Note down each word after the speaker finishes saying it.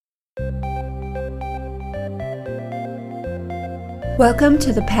Welcome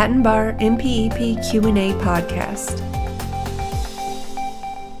to the Patent Bar MPEP Q&A podcast.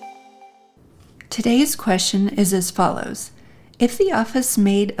 Today's question is as follows. If the office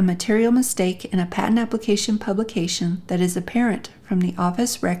made a material mistake in a patent application publication that is apparent from the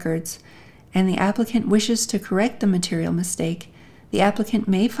office records and the applicant wishes to correct the material mistake, the applicant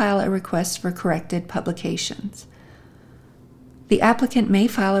may file a request for corrected publications. The applicant may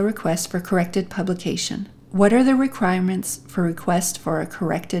file a request for corrected publication. What are the requirements for request for a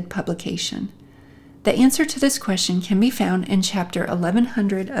corrected publication? The answer to this question can be found in Chapter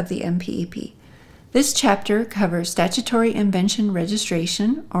 1100 of the MPEP. This chapter covers statutory invention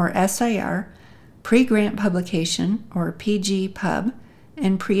registration, or SIR, pre-grant publication, or PG Pub,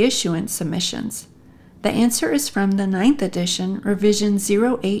 and pre-issuance submissions. The answer is from the 9th edition, revision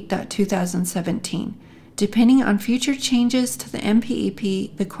 08.2017. Depending on future changes to the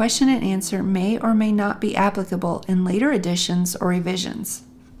MPEP, the question and answer may or may not be applicable in later editions or revisions.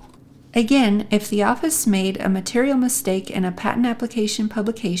 Again, if the office made a material mistake in a patent application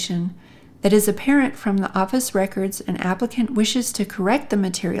publication that is apparent from the office records and applicant wishes to correct the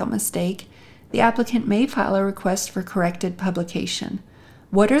material mistake, the applicant may file a request for corrected publication.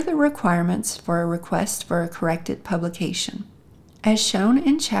 What are the requirements for a request for a corrected publication? As shown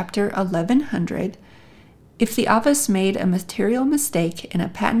in Chapter 1100, if the office made a material mistake in a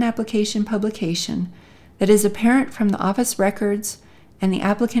patent application publication that is apparent from the office records and the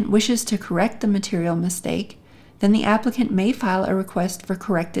applicant wishes to correct the material mistake, then the applicant may file a request for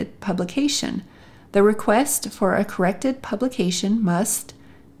corrected publication. The request for a corrected publication must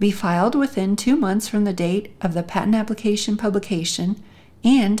be filed within 2 months from the date of the patent application publication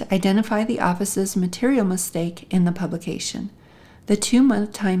and identify the office's material mistake in the publication. The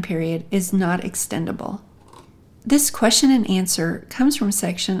 2-month time period is not extendable. This question and answer comes from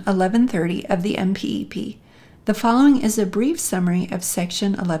Section 1130 of the MPEP. The following is a brief summary of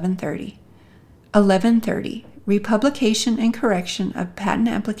Section 1130. 1130. Republication and correction of patent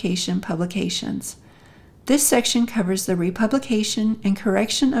application publications. This section covers the republication and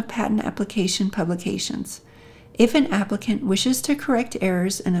correction of patent application publications. If an applicant wishes to correct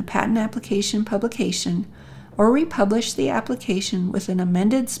errors in a patent application publication or republish the application with an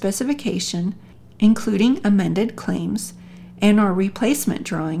amended specification, including amended claims and/or replacement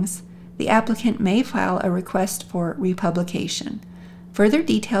drawings, the applicant may file a request for republication. Further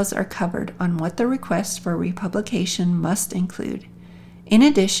details are covered on what the request for republication must include. In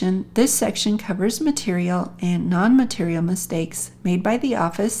addition, this section covers material and non-material mistakes made by the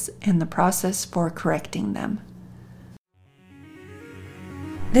office and the process for correcting them.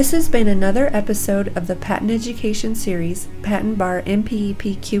 This has been another episode of the Patent Education Series Patent Bar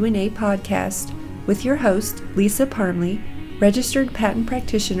MPEP Q&A podcast with your host, Lisa Parmley, Registered Patent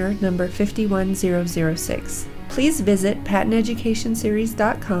Practitioner number 51006. Please visit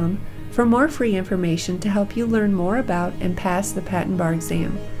patenteducationseries.com for more free information to help you learn more about and pass the Patent Bar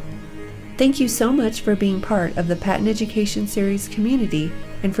exam. Thank you so much for being part of the Patent Education Series community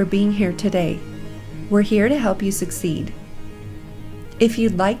and for being here today. We're here to help you succeed. If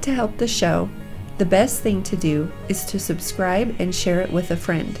you'd like to help the show, the best thing to do is to subscribe and share it with a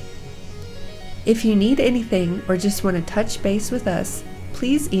friend. If you need anything or just want to touch base with us,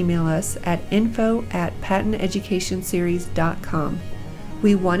 please email us at info@patenteducationseries.com.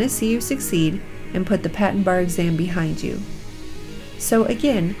 We want to see you succeed and put the Patent Bar exam behind you. So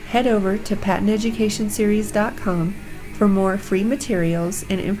again, head over to patenteducationseries.com for more free materials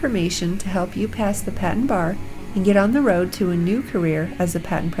and information to help you pass the Patent Bar and get on the road to a new career as a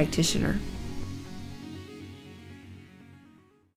patent practitioner.